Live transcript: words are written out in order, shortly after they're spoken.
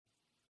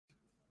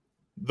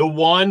The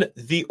one,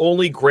 the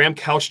only Graham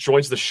Couch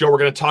joins the show. We're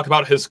going to talk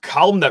about his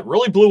column that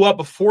really blew up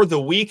before the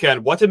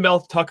weekend. What did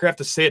Mel Tucker have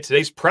to say at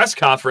today's press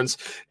conference?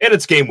 And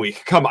it's game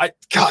week. God,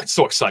 it's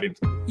so exciting.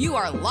 You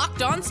are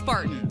Locked On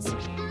Spartans,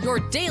 your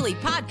daily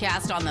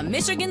podcast on the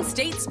Michigan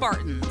State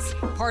Spartans,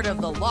 part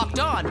of the Locked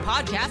On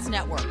Podcast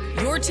Network,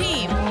 your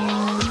team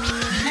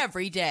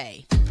every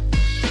day.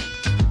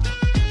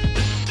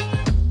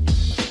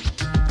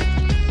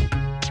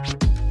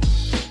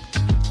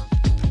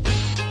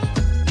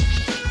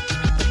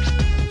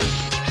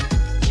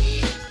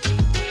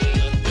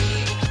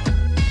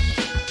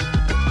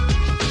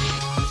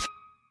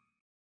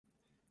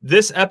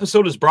 This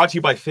episode is brought to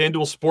you by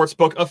FanDuel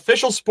Sportsbook,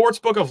 official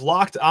sportsbook of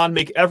Locked On.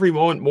 Make every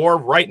moment more.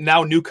 Right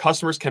now, new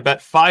customers can bet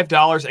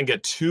 $5 and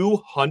get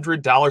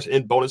 $200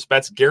 in bonus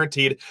bets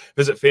guaranteed.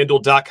 Visit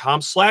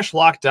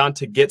FanDuel.com/lockedon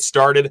to get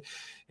started.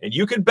 And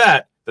you can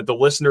bet that the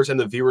listeners and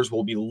the viewers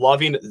will be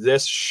loving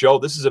this show.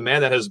 This is a man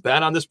that has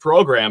been on this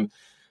program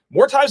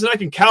more times than I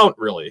can count,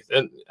 really.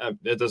 And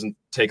it doesn't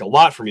take a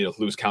lot for me to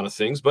lose count of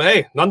things. But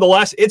hey,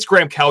 nonetheless, it's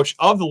Graham Couch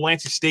of the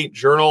Lansing State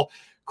Journal.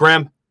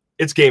 Graham,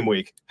 it's game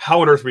week.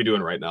 How on earth are we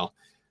doing right now?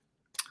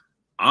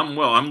 I'm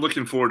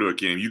looking forward to a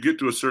game. You get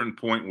to a certain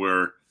point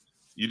where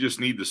you just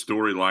need the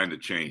storyline to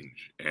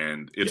change.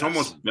 And it's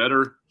almost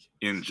better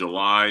in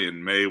July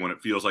and May when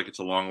it feels like it's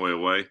a long way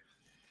away.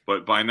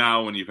 But by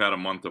now, when you've had a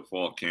month of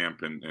fall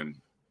camp and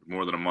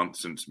more than a month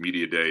since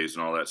media days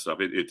and all that stuff,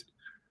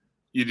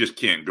 you just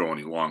can't go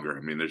any longer.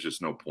 I mean, there's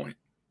just no point.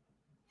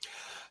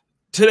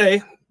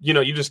 Today,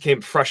 you just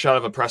came fresh out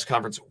of a press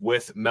conference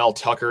with Mel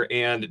Tucker,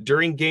 and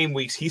during game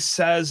weeks, he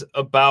says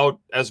about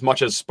as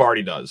much as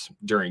Sparty does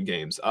during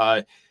games.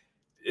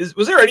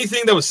 Was there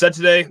anything that was said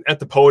today at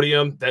the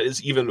podium that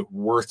is even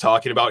worth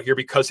talking about here?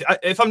 Because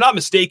if I'm not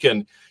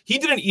mistaken, he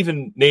didn't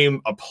even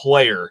name a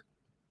player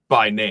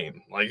by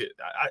name.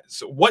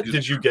 So what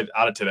did you get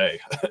out of today?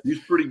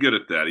 He's pretty good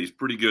at that. He's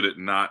pretty good at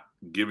not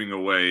giving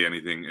away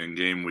anything in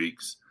game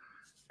weeks.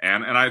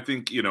 And I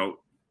think,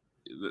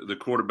 the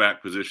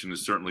quarterback position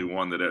is certainly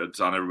one that it's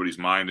on everybody's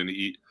mind. And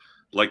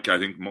like I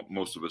think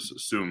most of us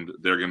assumed,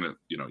 they're going to,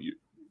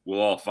 we'll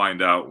all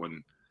find out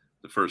when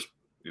the first,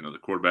 the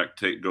quarterback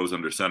goes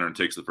under center and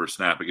takes the first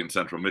snap against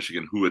Central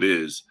Michigan, who it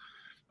is.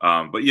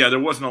 But yeah, there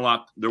wasn't a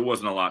lot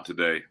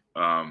today.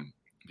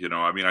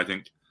 I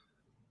think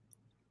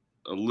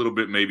a little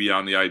bit maybe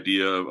on the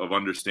idea of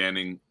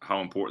understanding how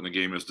important the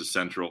game is to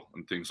Central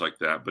and things like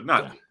that, but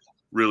not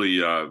really.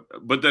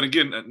 But then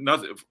again,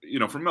 nothing,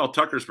 from Mel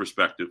Tucker's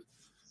perspective,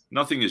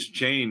 nothing has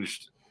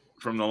changed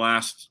from the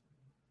last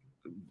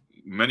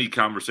many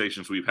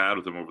conversations we've had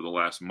with him over the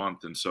last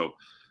month. And so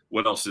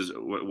what else are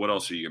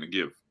you going to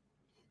give?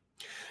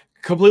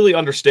 Completely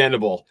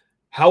understandable.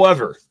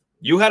 However,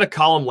 you had a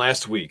column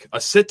last week, a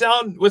sit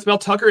down with Mel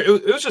Tucker.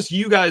 It was just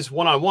you guys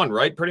one-on-one,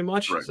 right? Pretty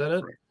much. Right, is that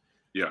it? Right.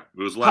 Yeah.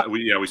 It was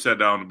we sat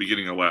down at the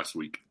beginning of last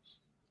week.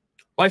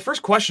 My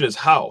first question is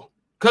how?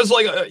 Because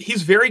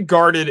he's very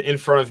guarded in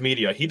front of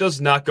media. He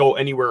does not go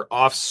anywhere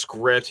off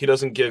script. He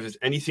doesn't give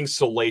anything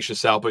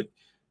salacious out. But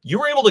you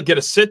were able to get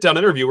a sit-down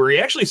interview where he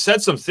actually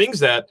said some things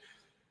that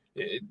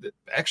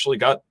actually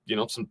got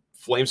some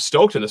flames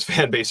stoked in this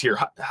fan base here.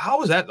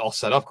 How is that all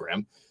set up,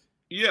 Graham?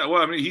 Yeah,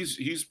 well, I mean,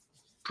 he's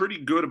pretty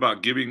good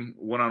about giving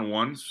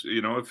one-on-ones.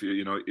 If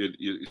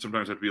you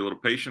sometimes have to be a little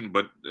patient,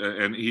 but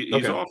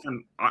he's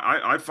often.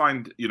 I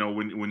find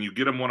when you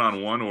get him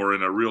one-on-one or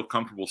in a real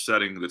comfortable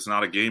setting that's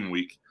not a game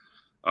week.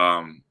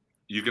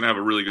 You can have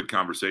a really good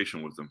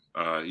conversation with him.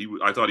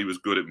 I thought he was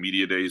good at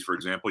media days, for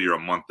example. You're a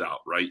month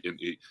out, right? And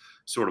he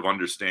sort of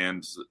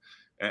understands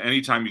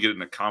anytime you get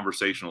in a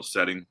conversational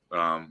setting.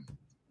 I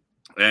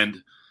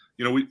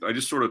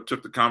just sort of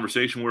took the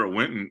conversation where it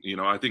went. And,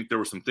 I think there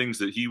were some things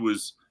that he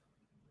was,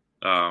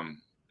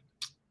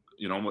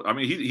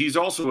 he's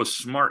also a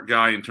smart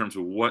guy in terms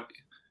of what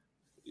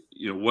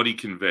he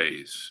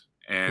conveys.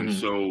 And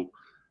so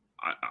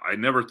I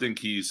never think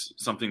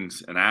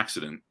something's an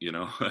accident,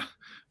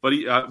 but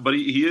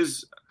he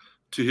is,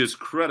 to his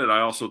credit. I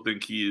also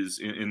think he is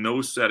in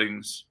those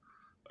settings,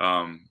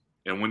 and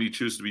when he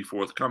chooses to be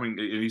forthcoming,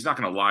 and he's not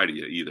going to lie to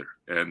you either.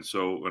 And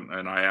so,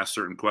 and I asked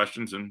certain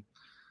questions, and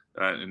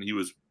he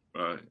was,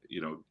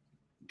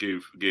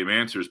 gave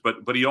answers, but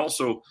he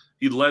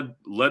led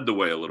the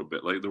way a little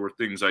bit. Like there were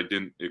things I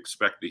didn't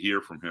expect to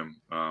hear from him,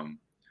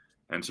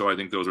 and so I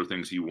think those are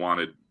things he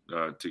wanted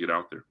to get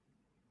out there.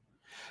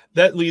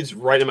 That leads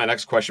right to my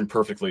next question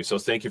perfectly. So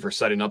thank you for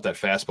setting up that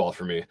fastball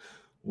for me.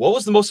 What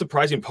was the most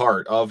surprising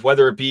part of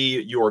whether it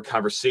be your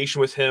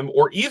conversation with him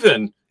or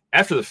even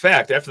after the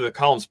fact, after the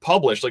column's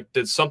published,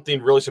 did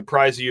something really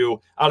surprise you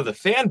out of the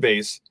fan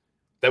base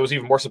that was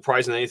even more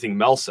surprising than anything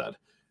Mel said?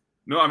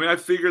 No, I mean, I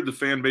figured the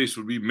fan base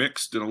would be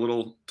mixed and a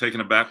little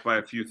taken aback by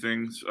a few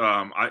things.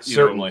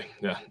 Certainly.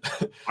 Yeah.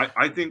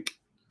 I think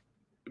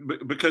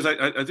because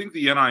I think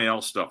the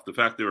NIL stuff, the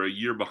fact they're a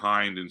year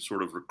behind in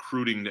sort of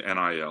recruiting to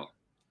NIL,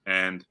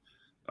 and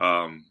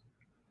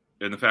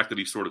the fact that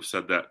he sort of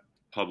said that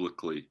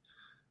publicly,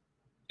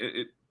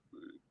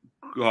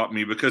 caught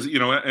me because, at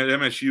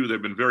MSU,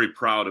 they've been very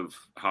proud of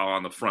how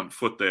on the front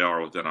foot they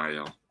are with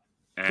NIL.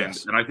 And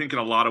I think in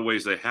a lot of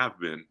ways they have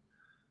been.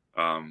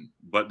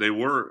 But they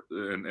were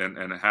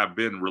and have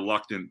been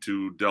reluctant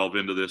to delve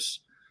into this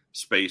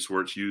space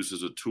where it's used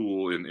as a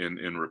tool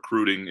in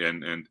recruiting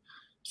and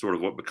sort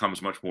of what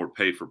becomes much more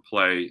pay for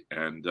play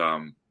and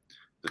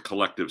the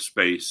collective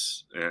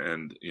space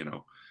and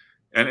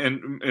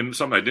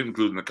something I didn't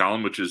include in the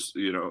column, which is,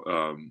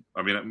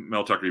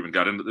 Mel Tucker even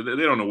got into,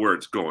 they don't know where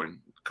it's going.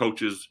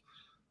 Coaches,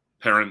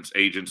 parents,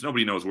 agents,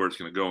 nobody knows where it's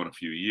going to go in a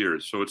few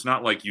years. So it's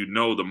not like,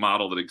 the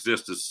model that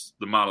exists is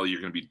the model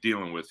you're going to be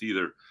dealing with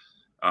either.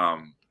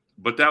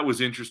 But that was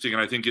interesting.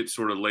 And I think it's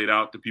sort of laid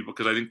out to people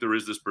because I think there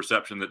is this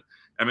perception that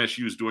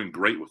MSU is doing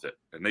great with it.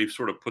 And they've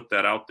sort of put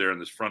that out there in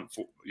this front,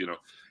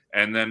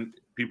 and then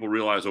people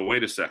realize, oh,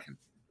 wait a second.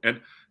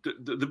 And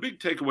the big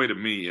takeaway to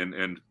me,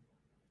 and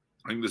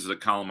I think this is a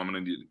column I'm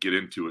going to get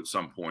into at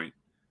some point,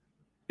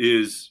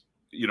 is,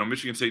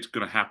 Michigan State's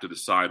going to have to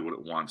decide what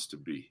it wants to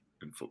be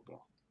in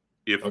football.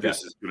 If this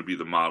is going to be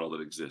the model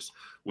that exists.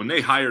 When they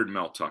hired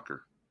Mel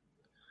Tucker,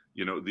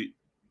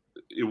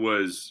 it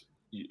was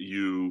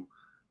you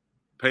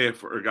pay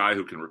for a guy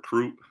who can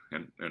recruit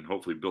and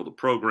hopefully build a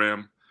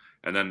program.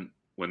 And then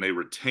when they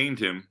retained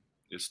him,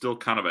 it's still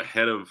kind of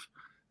ahead of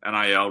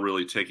NIL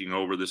really taking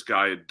over. This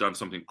guy had done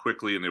something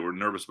quickly and they were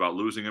nervous about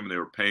losing him and they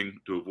were paying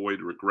to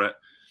avoid regret.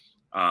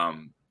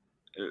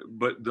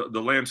 But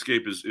the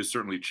landscape is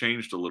certainly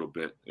changed a little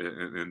bit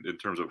in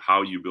terms of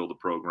how you build a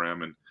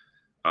program and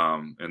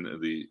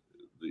the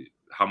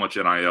how much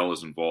NIL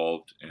is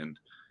involved. And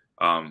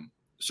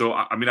so,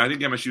 I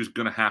think MSU is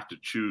going to have to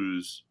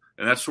choose,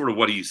 and that's sort of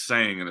what he's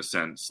saying in a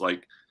sense,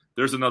 like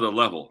there's another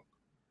level,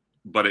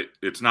 but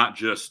it's not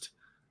just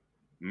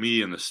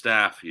me and the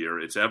staff here,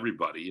 it's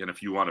everybody. And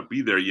if you want to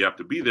be there, you have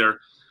to be there.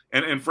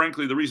 And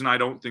frankly, the reason I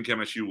don't think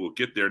MSU will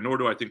get there, nor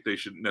do I think they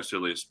should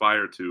necessarily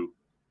aspire to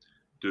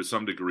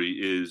some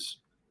degree, is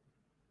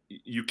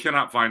you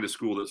cannot find a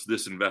school that's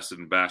this invested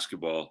in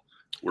basketball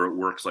where it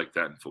works like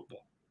that in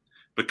football.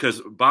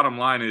 Because bottom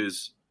line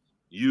is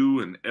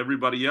you and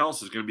everybody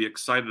else is going to be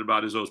excited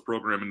about Izzo's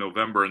program in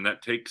November, and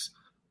that takes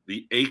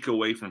the ache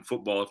away from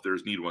football if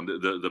there's need one,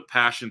 the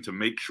passion to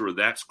make sure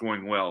that's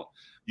going well.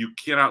 You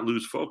cannot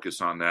lose focus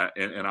on that,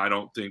 and I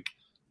don't think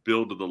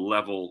build to the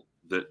level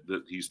that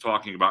he's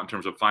talking about in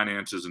terms of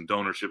finances and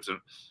donorships,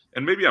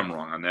 and maybe I'm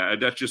wrong on that.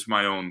 That's just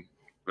my own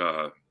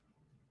thought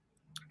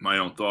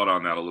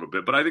on that a little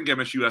bit. But I think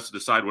MSU has to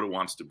decide what it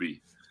wants to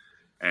be,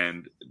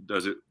 and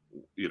does it?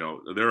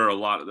 There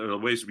are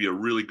ways to be a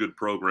really good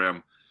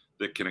program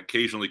that can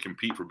occasionally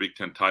compete for Big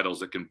Ten titles,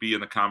 that can be in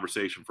the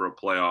conversation for a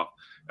playoff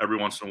every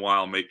once in a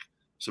while, make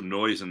some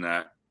noise in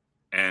that,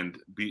 and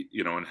be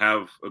and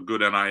have a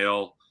good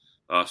NIL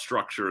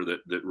structure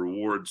that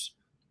rewards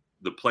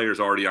the players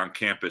already on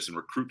campus and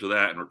recruit to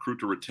that and recruit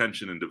to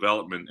retention and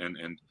development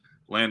and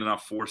land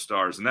enough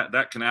 4-stars. And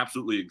that can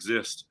absolutely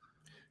exist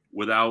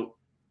without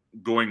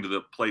going to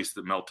the place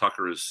that Mel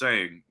Tucker is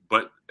saying.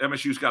 But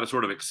MSU's got to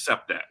sort of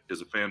accept that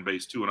as a fan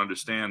base too and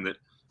understand that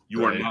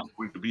you are not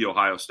going to be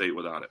Ohio State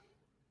without it.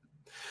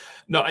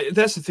 No,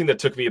 that's the thing that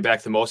took me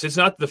aback the most. It's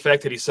not the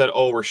fact that he said,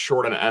 oh, we're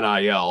short on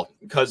NIL,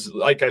 because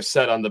like I've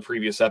said on the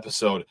previous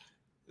episode,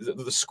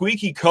 the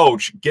squeaky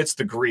coach gets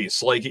the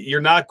grease. Like,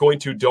 you're not going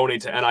to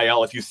donate to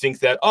NIL if you think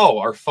that, oh,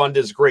 our fund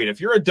is great.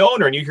 If you're a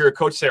donor and you hear a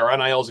coach say our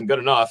NIL isn't good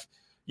enough,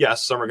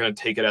 yes, some are going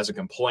to take it as a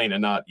complaint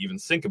and not even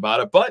think about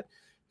it. But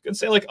you can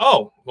say like,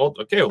 oh, well,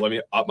 okay, well, let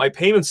me up my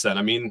payments then.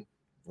 I mean,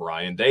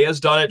 Ryan Day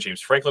has done it.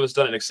 James Franklin has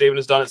done it. Nick Saban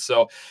has done it.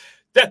 So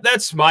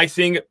that's my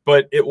thing.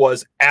 But it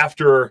was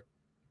after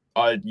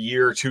a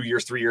year, 2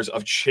 years, 3 years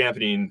of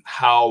championing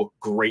how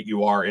great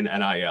you are in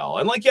NIL.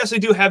 And like, yes, they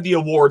do have the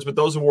awards, but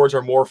those awards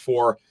are more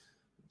for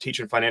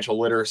teaching financial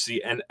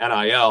literacy and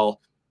NIL.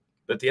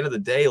 But at the end of the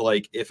day,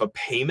 like, if a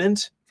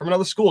payment from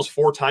another school is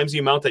 4 times the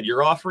amount that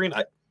you're offering,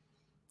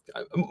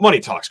 money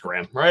talks,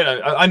 Graham,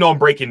 right? I know I'm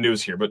breaking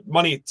news here, but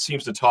money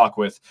seems to talk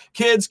with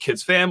kids,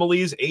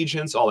 families,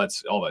 agents, all that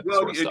sort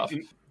of stuff.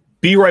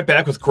 Be right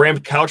back with Graham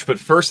Couch, but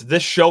first,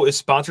 this show is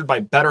sponsored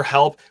by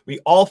BetterHelp. We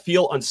all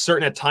feel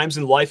uncertain at times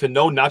in life, and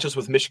no, not just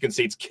with Michigan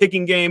State's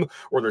kicking game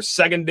or their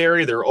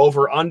secondary, their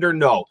over-under.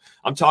 No,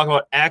 I'm talking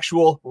about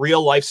actual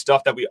real-life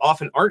stuff that we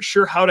often aren't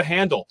sure how to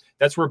handle.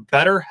 That's where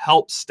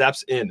BetterHelp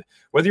steps in.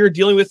 Whether you're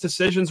dealing with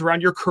decisions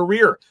around your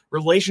career,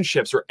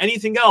 relationships, or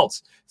anything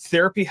else,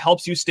 therapy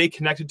helps you stay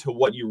connected to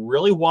what you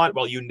really want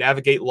while you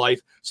navigate life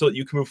so that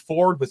you can move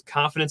forward with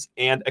confidence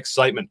and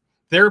excitement.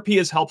 Therapy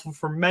is helpful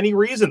for many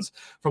reasons,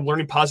 from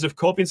learning positive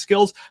coping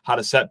skills, how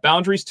to set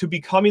boundaries, to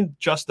becoming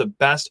just the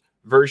best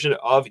version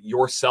of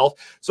yourself.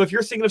 So if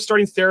you're thinking of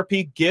starting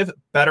therapy, give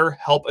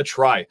BetterHelp a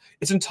try.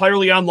 It's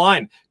entirely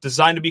online,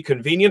 designed to be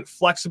convenient,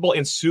 flexible,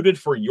 and suited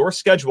for your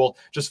schedule.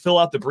 Just fill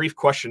out the brief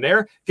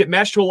questionnaire, get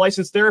matched to a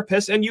licensed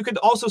therapist, and you could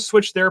also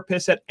switch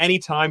therapists at any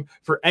time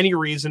for any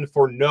reason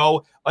for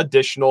no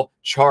additional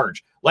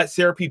charge. Let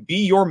therapy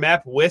be your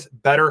map with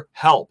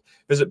BetterHelp.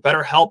 Visit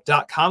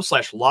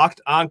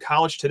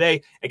BetterHelp.com/LockedOnCollege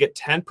today and get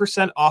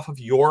 10% off of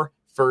your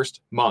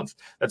first month.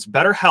 That's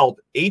BetterHelp,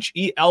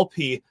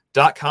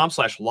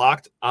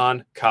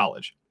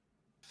 HELP.com/LockedOnCollege.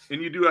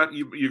 And you're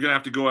going to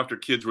have to go after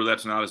kids where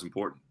that's not as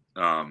important.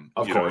 Of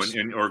course.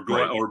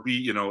 Or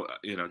be, go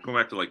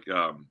back to like,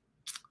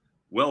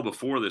 well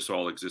before this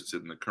all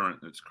existed in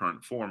its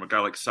current form, a guy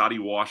like Sadi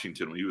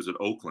Washington, when he was at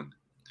Oakland,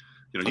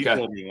 he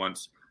told me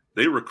once,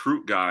 they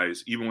recruit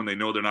guys even when they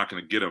know they're not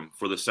going to get them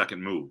for the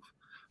second move.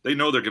 They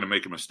know they're going to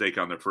make a mistake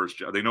on their first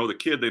job. They know the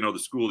kid, they know the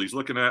school he's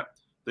looking at,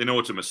 they know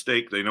it's a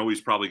mistake, they know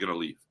he's probably going to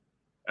leave,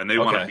 and they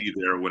want to be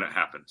there when it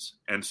happens.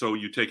 And so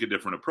you take a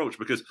different approach,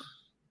 because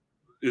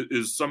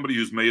is somebody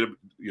who's made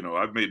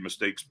I've made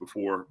mistakes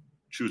before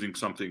choosing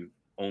something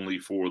only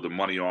for the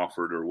money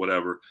offered or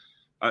whatever.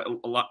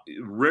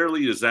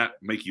 Rarely does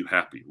that make you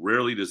happy.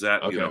 Rarely does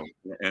that,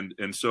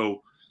 and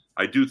so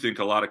I do think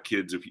a lot of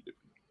kids, if you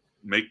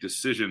make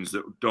decisions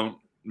that don't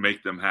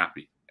make them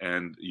happy,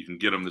 and you can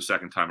get them the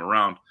second time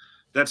around.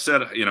 That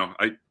said,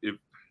 if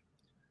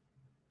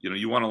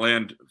you want to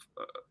land,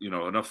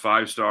 enough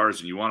 5 stars,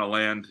 and you want to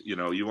land,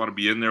 you want to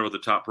be in there with the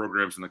top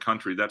programs in the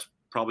country, that's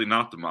probably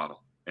not the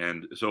model.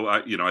 And so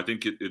I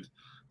think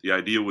the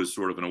idea was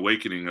sort of an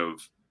awakening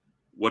of,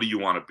 what do you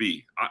want to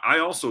be? I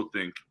also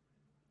think,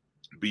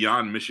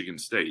 beyond Michigan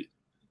State,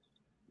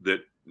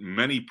 that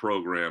many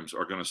programs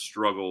are going to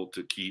struggle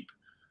to keep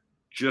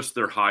just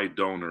their high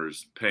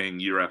donors paying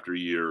year after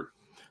year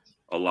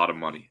a lot of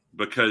money,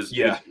 because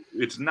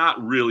it's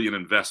not really an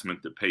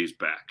investment that pays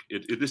back.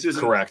 This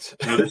isn't correct.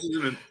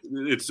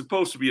 It's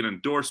supposed to be an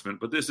endorsement,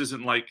 but this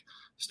isn't like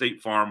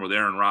State Farm with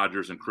Aaron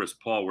Rodgers and Chris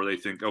Paul, where they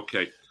think,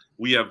 okay,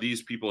 we have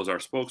these people as our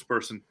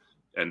spokesperson,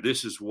 and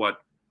this is what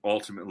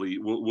ultimately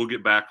we'll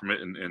get back from it,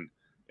 and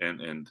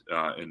in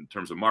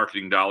terms of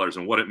marketing dollars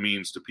and what it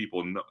means to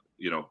people,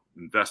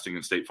 investing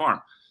in State Farm.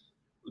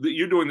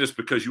 You're doing this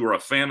because you are a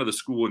fan of the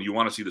school and you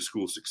want to see the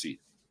school succeed.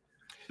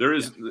 There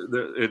is,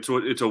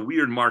 it's a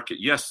weird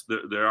market. Yes,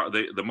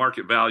 the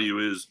market value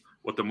is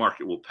what the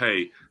market will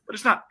pay, but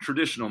it's not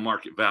traditional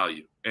market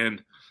value.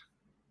 And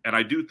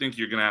I do think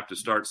you're going to have to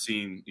start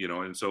seeing,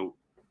 and so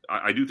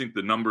I do think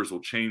the numbers will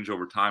change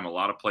over time. A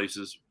lot of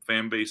places,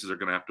 fan bases are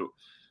going to have to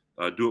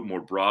do it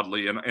more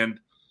broadly. And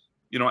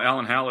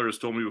Alan Haller has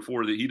told me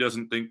before that he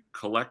doesn't think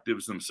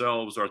collectives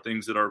themselves are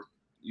things that are,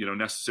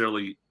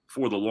 necessarily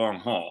for the long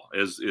haul,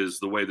 as is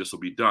the way this will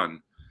be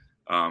done.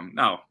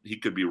 Now he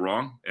could be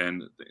wrong,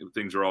 and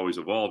things are always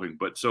evolving.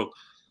 But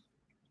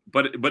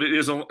it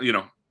is,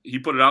 he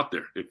put it out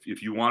there.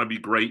 If you want to be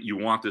great, you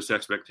want this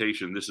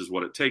expectation. This is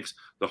what it takes.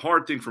 The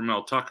hard thing for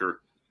Mel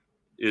Tucker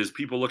is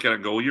people look at it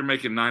and go, well, you're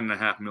making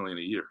 $9.5 million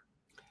a year.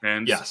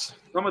 And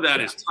some of that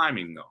is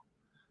timing, though.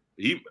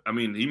 He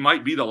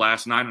might be the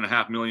last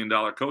 $9.5 million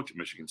coach at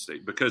Michigan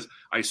State, because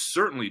I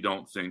certainly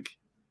don't think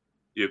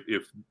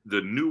if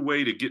the new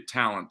way to get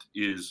talent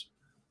is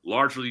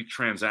largely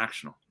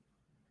transactional,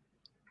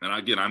 and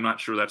again, I'm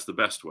not sure that's the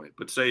best way,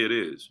 but say it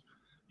is,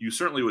 you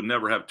certainly would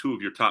never have 2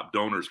 of your top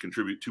donors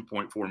contribute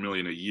 $2.4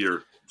 million a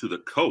year to the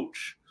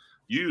coach.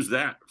 Use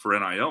that for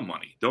NIL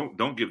money.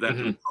 Don't give that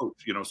to the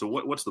coach. So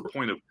what's the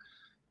point of?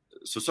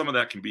 So some of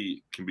that can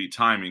be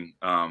timing.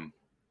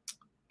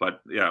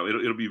 But yeah,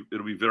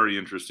 it'll be very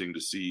interesting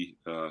to see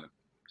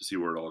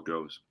where it all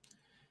goes.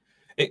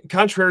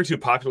 Contrary to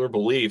popular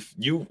belief,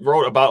 you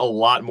wrote about a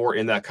lot more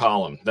in that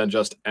column than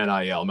just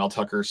NIL. Mel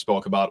Tucker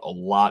spoke about a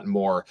lot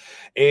more.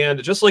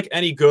 And just like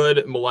any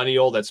good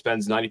millennial that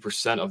spends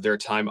 90% of their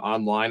time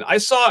online, I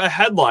saw a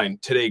headline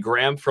today,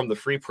 Graham, from the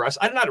Free Press.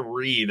 I did not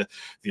read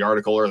the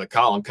article or the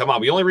column. Come on,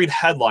 we only read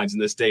headlines in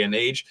this day and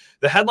age.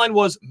 The headline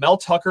was, Mel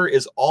Tucker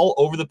is all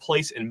over the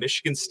place and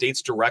Michigan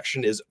State's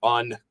direction is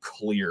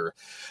unclear.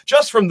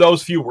 Just from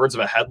those few words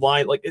of a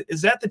headline,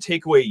 is that the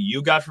takeaway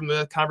you got from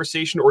the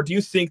conversation? Or do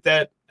you think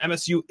that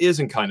MSU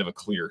isn't kind of a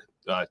clear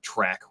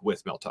track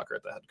with Mel Tucker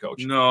at the head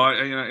coach? No,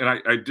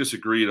 I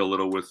disagreed a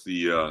little with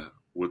the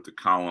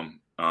column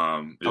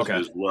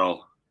as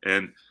well,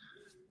 and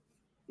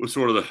was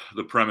sort of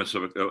the premise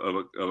of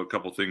a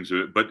couple things of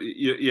it. But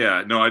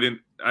no, I didn't.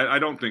 I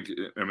don't think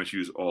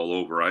MSU's all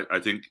over. I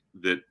think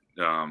that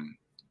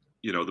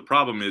the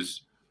problem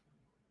is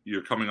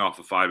you're coming off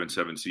a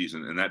 5-7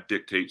 season, and that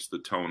dictates the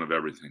tone of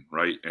everything,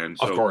 right? And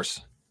so, of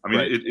course.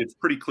 It's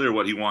pretty clear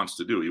what he wants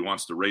to do. He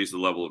wants to raise the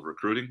level of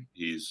recruiting.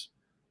 He's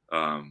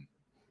done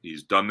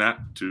that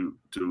to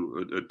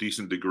a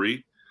decent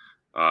degree.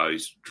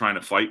 He's trying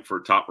to fight for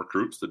top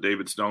recruits, the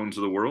David Stones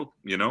of the world,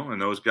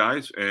 and those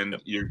guys. And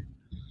you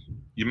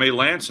may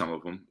land some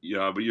of them,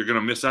 but you're going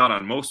to miss out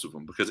on most of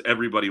them because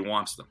everybody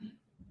wants them.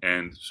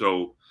 And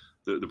so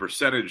the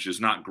percentage is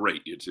not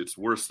great. It's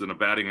worse than a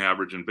batting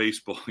average in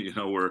baseball,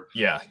 where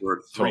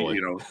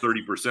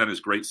 30% is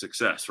great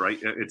success, right?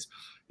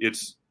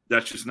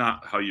 That's just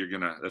not how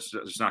that's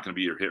just not going to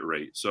be your hit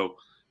rate. So,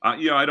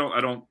 I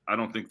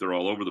don't think they're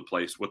all over the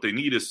place. What they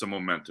need is some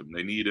momentum.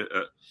 They need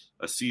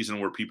a season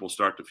where people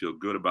start to feel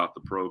good about the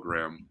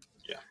program.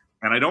 Yeah.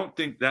 And I don't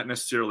think that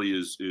necessarily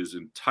is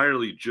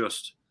entirely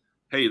just,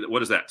 hey,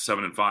 what is that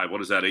 7-5?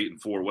 What is that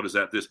 8-4? What is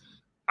that this?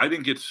 I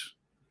think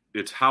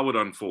it's how it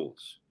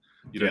unfolds.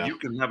 You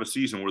can have a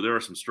season where there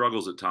are some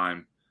struggles at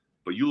time,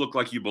 but you look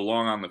like you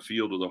belong on the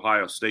field with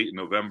Ohio State in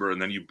November,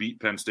 and then you beat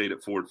Penn State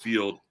at Ford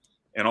Field,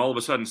 and all of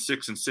a sudden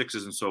 6-6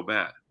 isn't so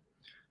bad.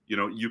 You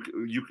know,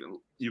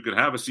 you can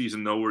have a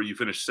season though where you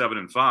finish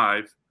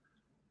 7-5,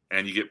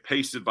 and you get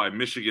pasted by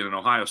Michigan and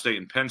Ohio State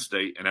and Penn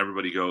State, and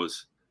everybody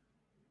goes,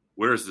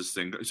 "Where is this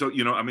thing?" So,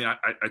 you know, I mean,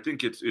 I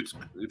think it's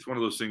one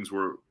of those things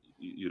where,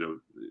 you know,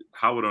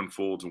 how it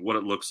unfolds and what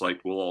it looks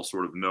like, we'll all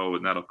sort of know,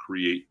 and that'll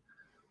create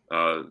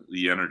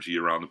the energy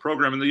around the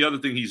program. And the other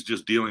thing he's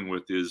just dealing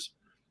with is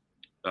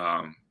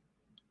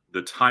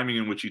the timing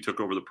in which he took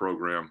over the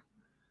program,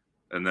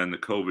 and then the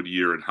COVID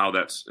year and how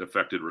that's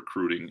affected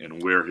recruiting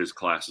and where his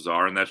classes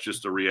are. And that's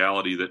just a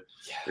reality that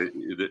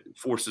that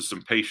forces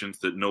some patience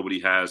that nobody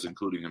has,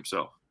 including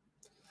himself.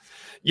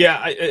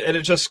 Yeah, and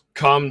it just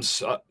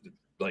comes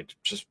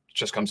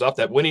just comes up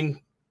that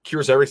winning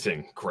cures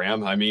everything,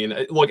 Graham. I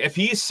mean, look, if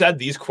he said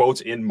these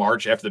quotes in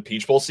March after the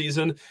Peach Bowl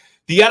season,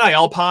 the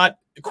NIL pot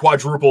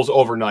quadruples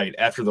overnight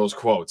after those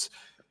quotes.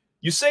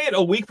 You say it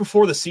a week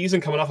before the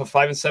season, coming off a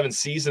 5-7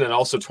 season, and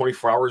also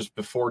 24 hours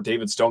before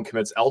David Stone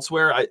commits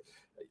elsewhere.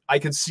 I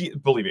could see,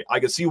 believe me,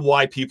 I could see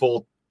why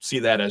people see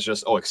that as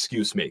just,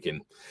 excuse making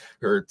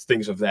or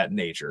things of that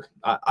nature.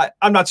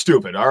 I'm not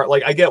stupid. All right?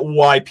 Like, I get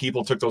why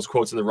people took those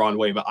quotes in the wrong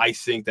way, but I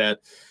think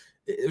that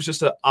it was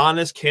just an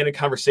honest, candid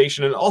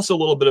conversation, and also a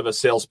little bit of a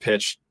sales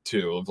pitch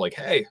too, of like,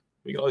 hey,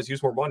 we can always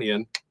use more money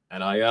in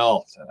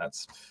NIL. So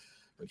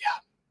yeah.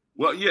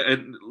 Well, yeah,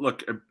 and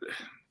look,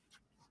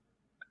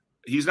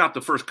 he's not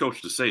the first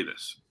coach to say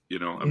this. You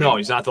know, no,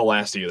 he's not the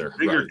last either.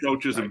 Bigger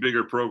coaches and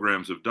bigger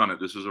programs have done it.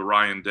 This is a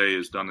Ryan Day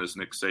has done this.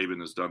 Nick Saban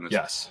has done this.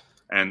 Yes.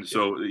 And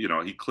so, you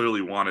know, he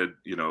clearly wanted,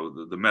 you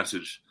know, the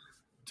message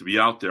to be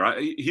out there.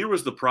 Here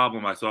was the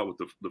problem, I thought, with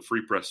the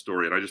Free Press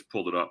story, and I just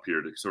pulled it up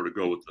here to sort of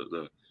go with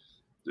the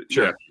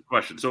sure.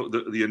 question. So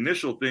the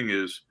initial thing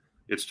is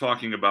it's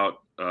talking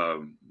about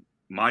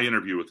my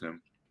interview with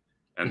him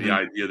and the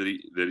idea that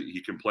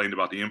he complained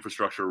about the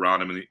infrastructure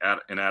around him and the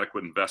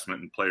inadequate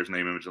investment in players'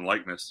 name, image, and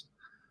likeness.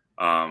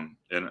 And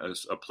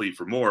a plea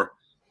for more.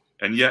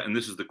 And yet, and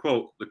this is the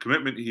quote, the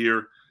commitment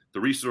here, the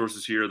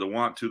resources here, the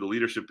want to, the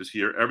leadership is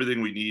here.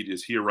 Everything we need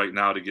is here right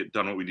now to get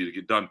done what we need to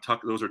get done.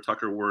 Those are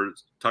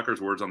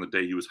Tucker's words on the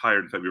day he was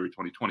hired in February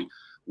 2020.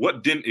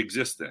 What didn't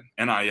exist then?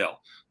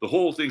 NIL. The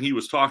whole thing he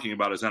was talking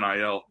about is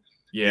NIL.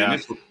 Yeah. The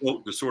initial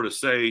quote to sort of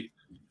say,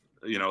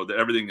 you know, that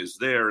everything is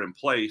there in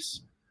place.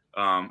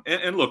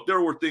 And look,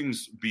 there were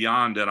things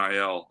beyond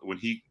NIL when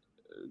he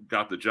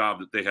got the job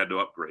that they had to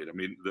upgrade. I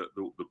mean,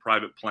 the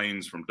private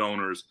planes from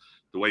donors,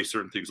 the way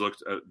certain things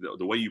looked,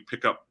 the way you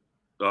pick up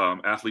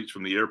athletes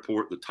from the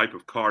airport, the type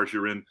of cars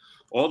you're in,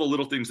 all the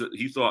little things that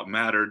he thought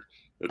mattered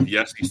that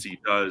the SEC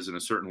does in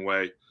a certain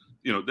way.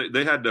 You know,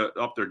 they had to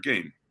up their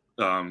game.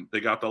 They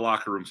got the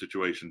locker room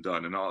situation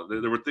done, and all.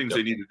 There were things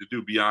they needed to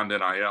do beyond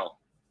NIL.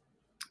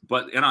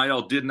 But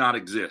NIL did not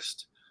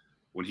exist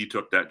when he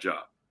took that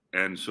job.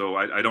 And so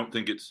I don't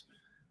think it's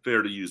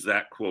fair to use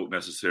that quote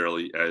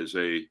necessarily as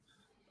a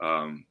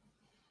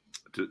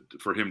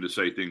for him to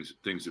say things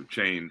have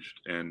changed,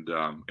 and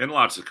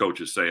lots of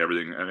coaches say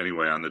everything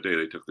anyway on the day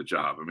they took the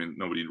job. I mean,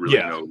 nobody really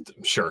knows.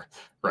 Sure,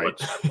 right.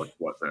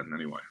 What then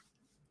anyway?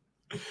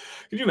 Could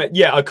you imagine?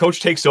 Yeah, a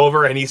coach takes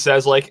over and he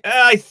says like,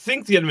 I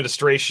think the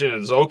administration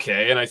is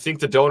okay, and I think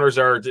the donors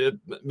are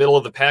middle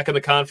of the pack in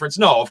the conference.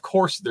 No, of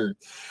course they're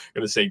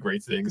going to say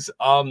great things.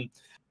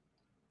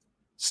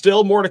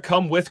 Still more to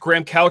come with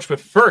Graham Couch, but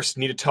first,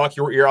 need to talk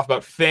your ear off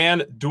about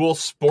FanDuel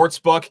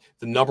Sportsbook,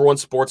 the number one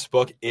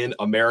sportsbook in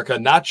America.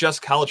 Not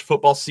just college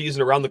football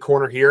season around the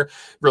corner here.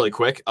 Really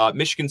quick,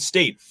 Michigan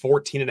State,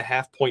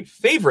 14.5-point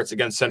favorites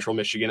against Central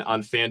Michigan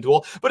on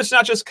FanDuel. But it's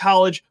not just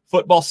college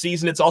football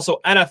season, it's also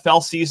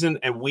NFL season,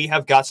 and we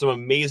have got some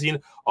amazing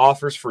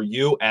offers for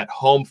you at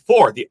home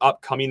for the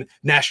upcoming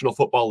National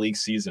Football League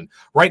season.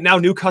 Right now,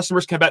 new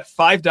customers can bet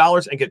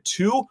 $5 and get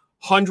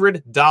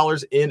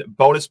 $200 in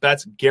bonus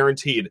bets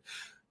guaranteed.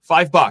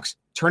 $5,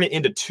 turn it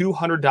into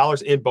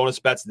 $200 in bonus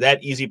bets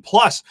that easy.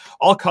 Plus,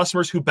 all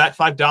customers who bet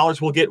 $5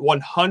 will get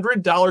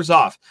 $100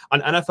 off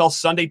an NFL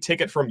Sunday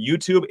ticket from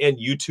YouTube and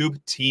YouTube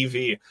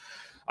TV.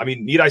 I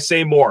mean, need I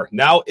say more?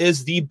 Now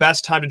is the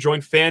best time to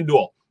join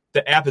FanDuel.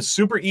 The app is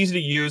super easy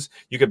to use.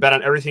 You can bet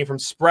on everything from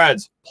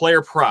spreads,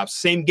 player props,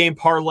 same game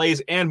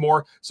parlays, and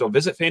more. So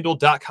visit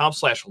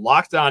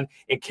FanDuel.com/lockedon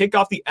and kick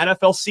off the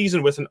NFL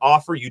season with an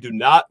offer you do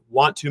not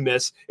want to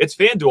miss. It's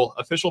FanDuel,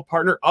 official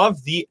partner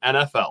of the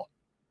NFL.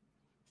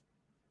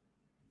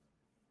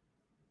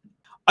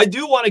 I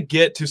do want to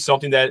get to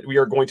something that we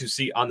are going to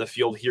see on the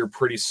field here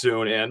pretty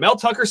soon. And Mel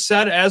Tucker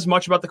said as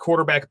much about the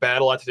quarterback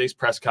battle at today's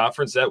press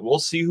conference that we'll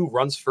see who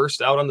runs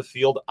first out on the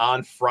field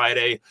on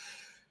Friday.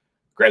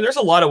 Graham, there's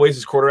a lot of ways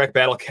this quarterback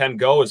battle can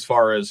go as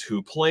far as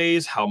who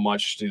plays, how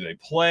much do they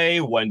play,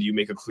 when do you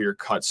make a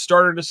clear-cut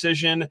starter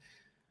decision.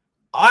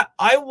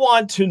 I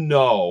want to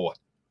know,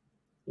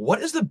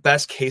 what is the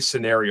best-case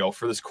scenario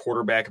for this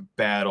quarterback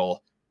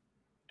battle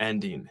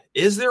ending?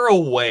 Is there a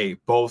way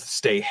both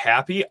stay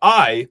happy?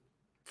 I,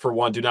 for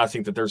one, do not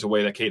think that there's a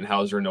way that Kaiten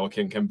Hauser and Noah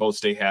King can both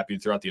stay happy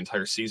throughout the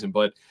entire season,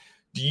 but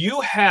do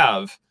you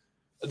have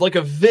like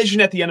a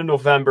vision at the end of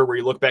November where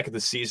you look back at the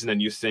season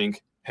and you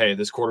think, hey,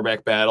 this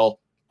quarterback battle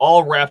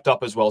all wrapped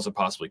up as well as it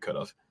possibly could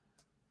have?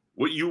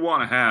 What you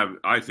want to have,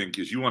 I think,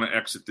 is you want to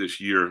exit this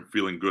year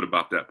feeling good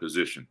about that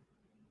position.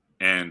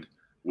 And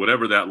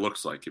whatever that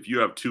looks like. If you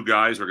have two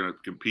guys who are going to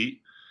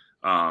compete,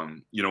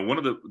 one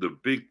of the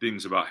big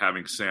things about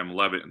having Sam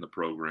Levitt in the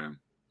program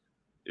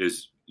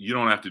is you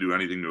don't have to do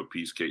anything to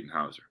appease Caden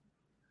Hauser.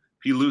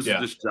 If he loses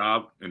this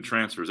job and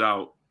transfers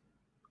out,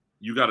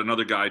 you got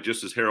another guy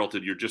just as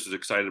heralded. You're just as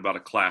excited about a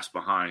class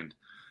behind.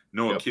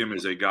 Noah Kim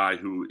is a guy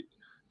who,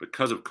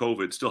 because of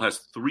COVID, still has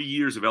 3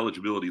 years of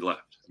eligibility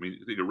left. I mean,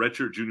 I think a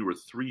redshirt junior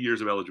with 3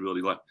 years of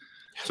eligibility left.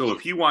 So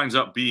if he winds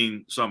up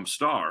being some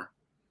star,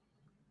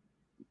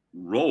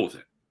 roll with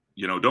it.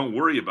 Don't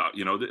worry about,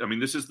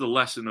 this is the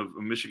lesson of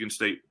Michigan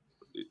State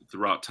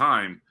throughout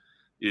time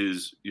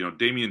is,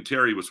 Damian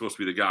Terry was supposed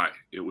to be the guy.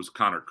 It was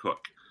Connor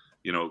Cook.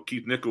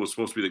 Keith Nickel was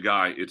supposed to be the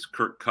guy. It's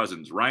Kirk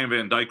Cousins. Ryan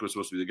Van Dyke was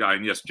supposed to be the guy.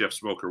 And yes, Jeff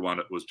Smoker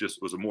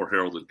was a more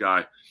heralded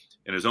guy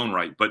in his own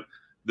right. But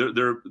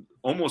they're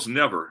almost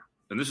never,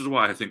 and this is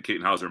why I think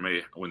Caden Hauser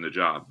may win the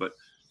job, but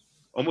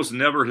almost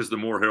never has the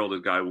more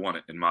heralded guy won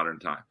it in modern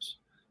times.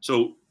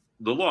 So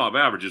the law of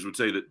averages would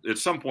say that at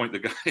some point the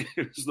guy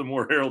who's the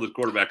more heralded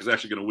quarterback is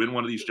actually going to win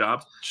one of these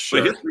jobs.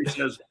 Sure. But history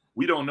says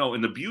we don't know.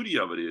 And the beauty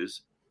of it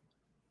is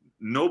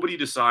nobody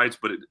decides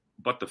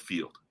but the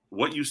field.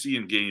 What you see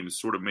in games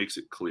sort of makes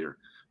it clear.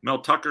 Mel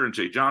Tucker and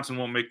Jay Johnson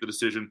won't make the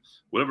decision.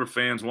 Whatever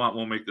fans want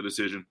won't make the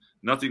decision.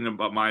 Nothing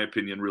about my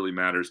opinion really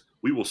matters.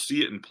 We will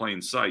see it in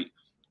plain sight.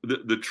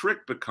 The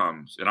trick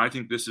becomes, and I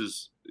think this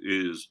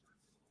is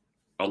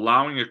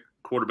allowing a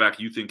quarterback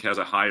you think has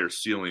a higher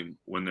ceiling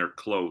when they're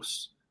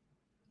close.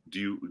 Do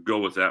you go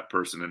with that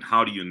person, and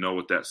how do you know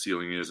what that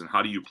ceiling is, and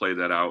how do you play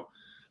that out?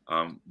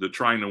 The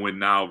trying to win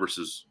now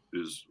versus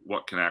is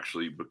what can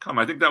actually become.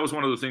 I think that was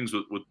one of the things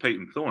with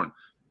Peyton Thorne.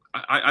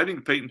 I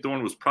think Peyton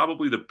Thorne was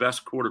probably the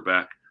best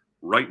quarterback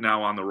right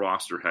now on the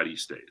roster had he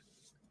stayed.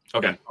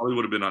 Okay, and probably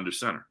would have been under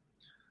center.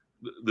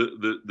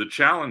 The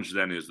challenge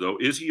then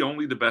is he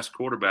only the best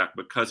quarterback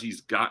because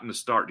he's gotten the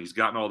start and he's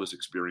gotten all this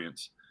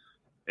experience?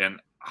 And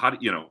how do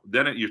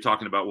then you're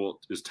talking about, well,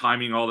 is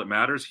timing all that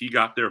matters? He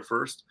got there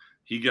first.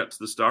 He gets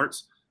the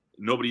starts.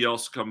 Nobody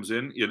else comes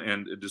in,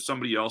 and does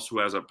somebody else who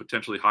has a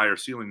potentially higher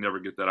ceiling never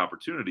get that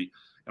opportunity?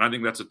 And I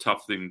think that's a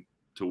tough thing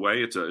to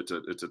weigh. It's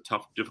a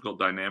tough, difficult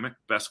dynamic.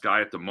 Best guy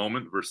at the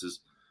moment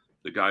versus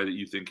the guy that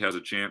you think has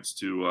a chance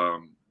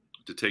to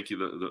take you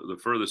the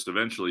furthest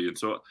eventually. And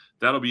so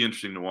that'll be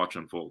interesting to watch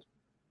unfold.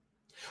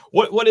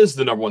 What is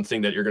the number one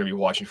thing that you're going to be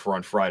watching for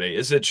on Friday?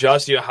 Is it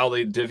just how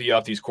they divvy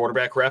up these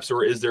quarterback reps,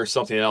 or is there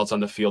something else on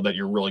the field that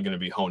you're really going to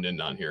be honed in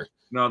on here?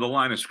 No, the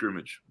line of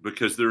scrimmage,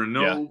 because there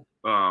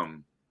are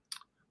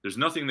there's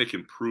nothing they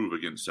can prove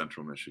against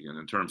Central Michigan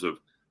in terms of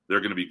they're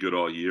going to be good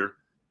all year,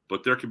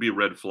 but there could be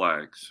red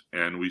flags,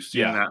 and we've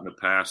seen that in the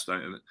past.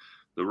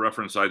 The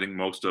reference I think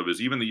most of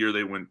is even the year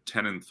they went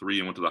 10-3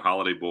 and went to the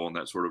Holiday Bowl in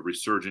that sort of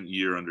resurgent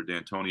year under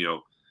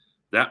D'Antonio.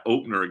 That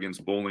opener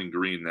against Bowling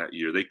Green that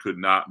year, they could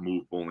not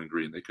move Bowling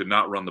Green. They could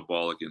not run the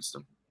ball against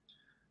them.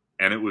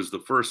 And it was the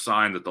first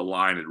sign that the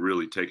line had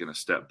really taken a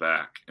step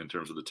back in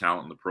terms of the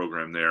talent in the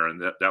program there, and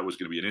that was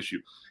going to be an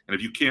issue. And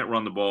if you can't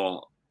run the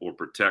ball or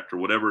protect or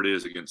whatever it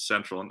is against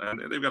Central,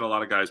 and they've got a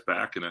lot of guys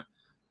back in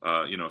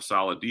a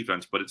solid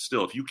defense, but it's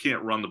still, if you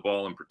can't run the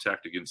ball and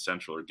protect against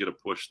Central or get a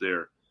push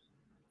there,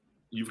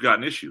 you've got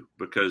an issue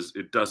because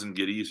it doesn't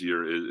get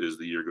easier as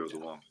the year goes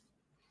along.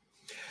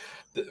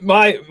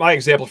 My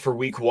example for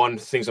week one,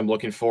 things I'm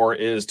looking for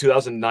is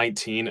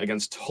 2019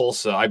 against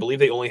Tulsa. I believe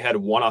they only had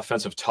one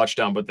offensive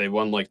touchdown, but they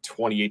won like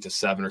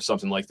 28-7 or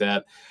something like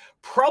that.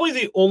 Probably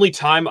the only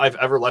time I've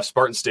ever left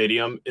Spartan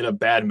Stadium in a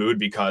bad mood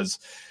because,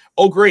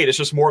 oh, great, it's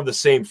just more of the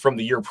same from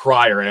the year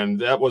prior. And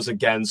that was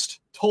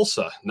against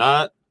Tulsa,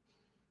 not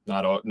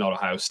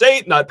Ohio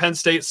State, not Penn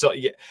State. So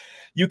yeah,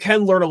 you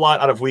can learn a lot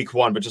out of week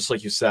one, but just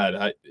like you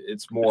said,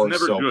 it's more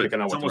so good.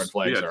 Picking out what the red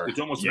flags are. It's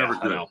almost never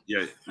good.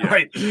 Yeah.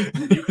 Right.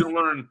 You can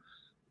learn,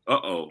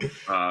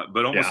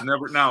 but almost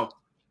never. Now,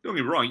 don't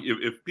get me wrong.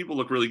 If people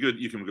look really good,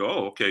 you can go,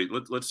 oh, okay,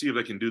 let's see if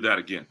they can do that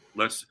again.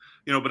 But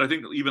I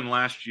think even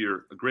last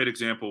year, a great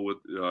example with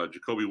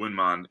Jacoby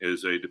Winmon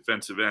is a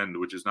defensive end,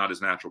 which is not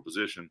his natural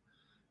position.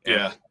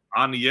 And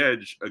on the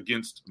edge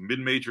against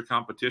mid-major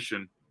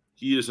competition,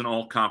 he is an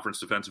all-conference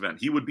defensive end.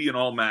 He would be an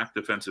all-MAC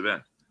defensive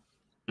end.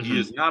 He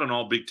is not an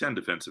all Big Ten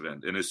defensive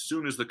end. And as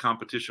soon as the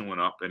competition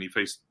went up and he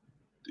faced,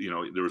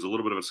 there was a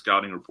little bit of a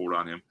scouting report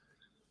on him,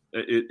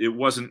 it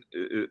wasn't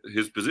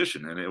his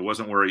position and it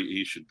wasn't where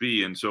he should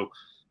be. And so,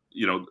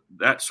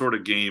 that sort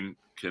of game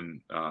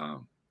can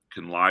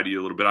lie to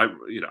you a little bit.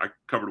 I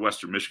covered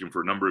Western Michigan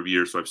for a number of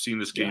years, so I've seen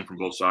this game from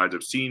both sides.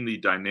 I've seen the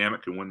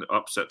dynamic and when the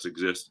upsets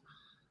exist.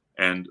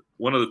 And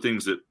one of the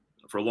things that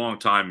for a long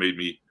time made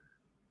me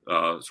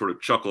sort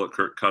of chuckle at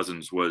Kirk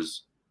Cousins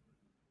was,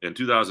 in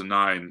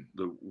 2009,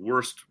 the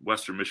worst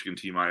Western Michigan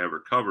team I ever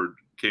covered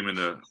came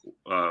into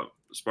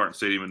Spartan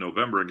Stadium in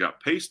November and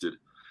got pasted.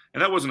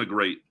 And that wasn't a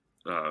great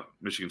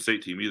Michigan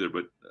State team either,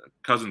 but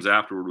Cousins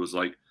afterward was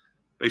like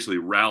basically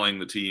rallying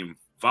the team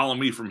follow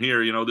me from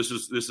here. This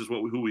is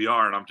who we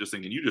are. And I'm just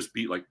thinking, you just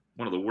beat like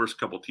one of the worst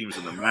couple teams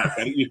in the map.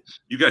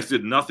 You guys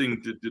did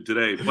nothing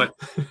today.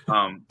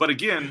 But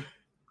again,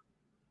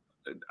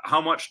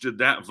 how much did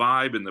that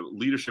vibe and the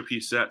leadership he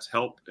sets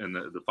help in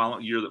the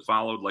following year that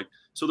followed?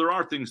 So there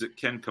are things that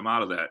can come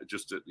out of that.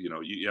 Just that,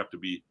 you have to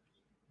be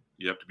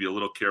a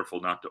little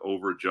careful not to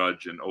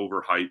overjudge and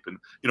overhype. And,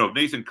 if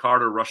Nathan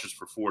Carter rushes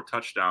for 4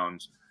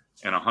 touchdowns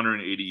and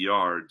 180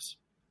 yards,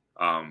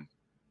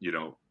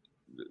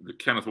 the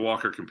Kenneth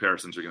Walker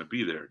comparisons are going to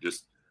be there.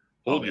 Just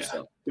hold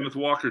yourself. Kenneth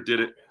Walker did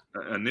it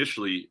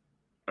initially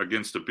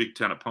against a Big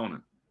Ten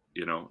opponent,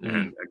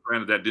 and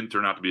granted that didn't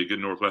turn out to be a good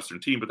Northwestern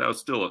team, but that was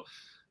still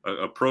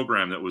a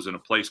program that was in a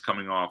place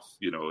coming off,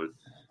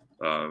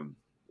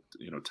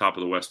 top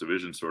of the West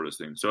Division sort of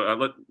thing.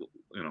 So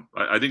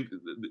I think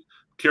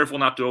careful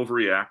not to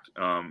overreact,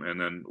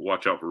 and then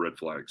watch out for red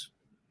flags.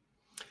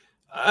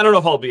 I don't know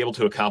if I'll be able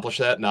to accomplish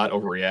that, not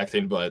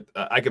overreacting, but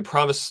I could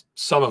promise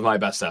some of my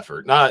best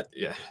effort. I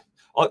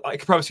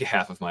can promise you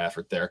half of my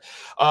effort there.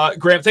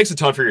 Graham, thanks a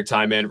ton for your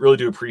time, man. Really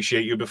do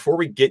appreciate you. Before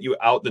we get you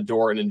out the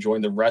door and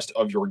enjoying the rest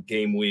of your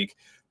game week,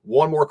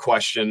 one more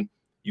question.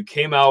 You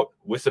came out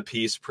with a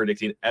piece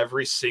predicting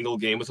every single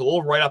game with a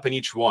little write-up in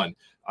each one.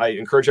 I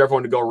encourage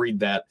everyone to go read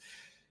that.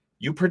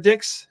 You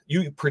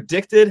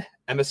predicted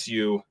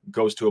MSU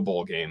goes to a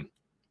bowl game.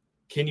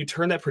 Can you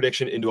turn that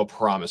prediction into a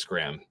promise,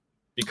 Graham?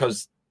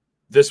 Because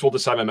this will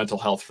decide my mental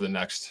health for the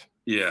next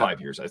 5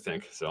 years, I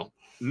think. So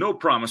no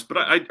promise, but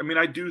I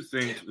do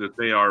think that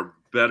they are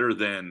better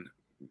than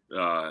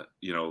going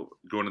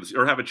to this,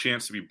 or have a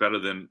chance to be better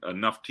than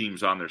enough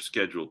teams on their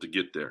schedule to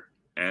get there.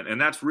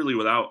 And that's really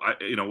without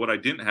what I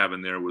didn't have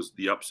in there was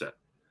the upset.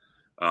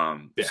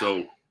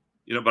 So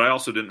but I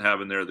also didn't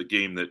have in there the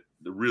game that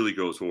really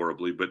goes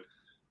horribly. But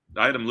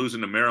I had them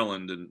losing to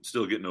Maryland and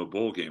still getting to a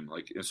bowl game.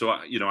 And so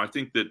I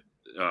think that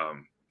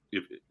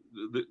if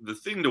the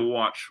thing to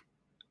watch,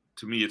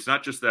 to me, it's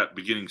not just that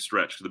beginning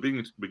stretch.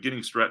 The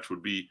beginning stretch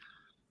would be,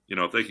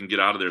 if they can get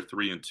out of there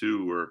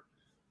 3-2 or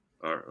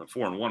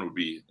 4-1 would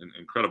be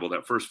incredible.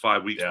 That first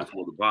 5 weeks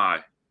before the bye.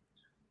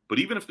 But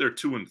even if they're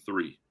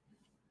 2-3,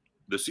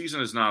 the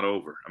season is not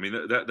over. I mean,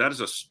 that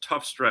is a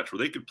tough stretch where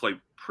they could play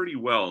pretty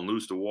well and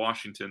lose to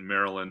Washington,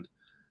 Maryland,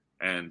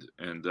 and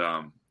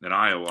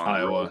Iowa.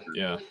 Iowa,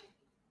 yeah.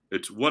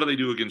 It's what do they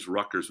do against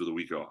Rutgers with a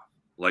week off?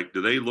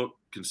 Do they look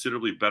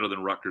considerably better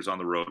than Rutgers on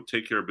the road,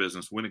 take care of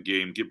business, win a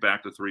game, get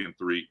back to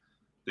 3-3?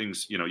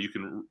 Things, you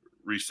can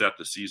reset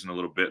the season a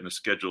little bit, and the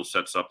schedule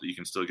sets up that you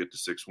can still get to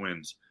 6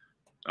 wins.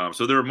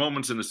 So there are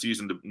moments in the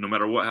season, no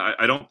matter what.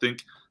 I don't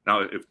think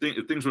now if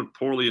things went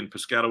poorly in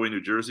Piscataway,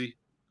 New Jersey,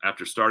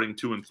 after starting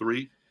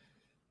 2-3,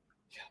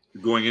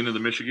 going into the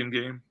Michigan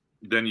game,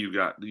 then you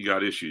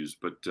got issues.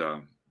 But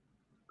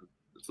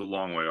it's a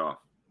long way off.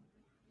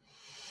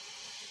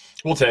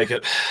 We'll take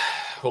it.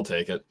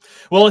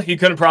 Well, you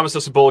couldn't promise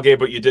us a bowl game,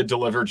 but you did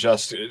deliver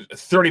just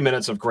 30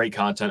 minutes of great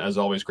content, as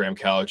always, Graham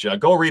Couch.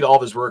 Go read all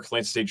of his work,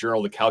 Lansing State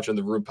Journal, the Couch on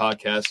the Room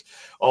podcast,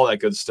 all that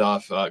good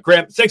stuff.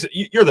 Graham, thanks.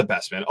 You're the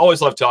best, man.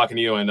 Always love talking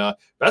to you, and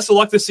best of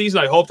luck this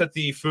season. I hope that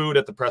the food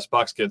at the press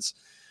box gets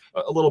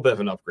a little bit of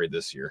an upgrade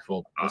this year.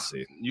 We'll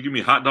see. You give me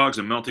hot dogs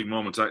and melting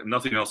moments.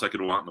 Nothing else I could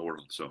want in the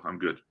world, so I'm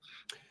good.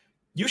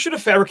 You should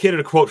have fabricated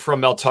a quote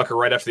from Mel Tucker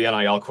right after the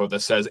NIL quote that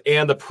says,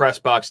 and the press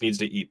box needs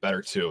to eat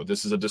better too.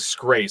 This is a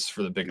disgrace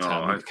for the Big Ten.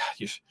 God,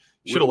 you should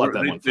have let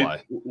that one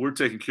fly. We're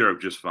taken care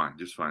of just fine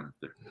up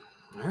there.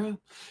 All right.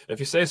 If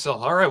you say so.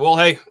 All right. Well,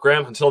 hey,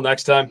 Graham, until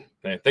next time,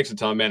 hey, thanks a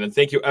ton, man. And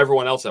thank you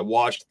everyone else that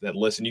watched, that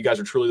listened. You guys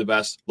are truly the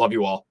best. Love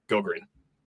you all. Go Green.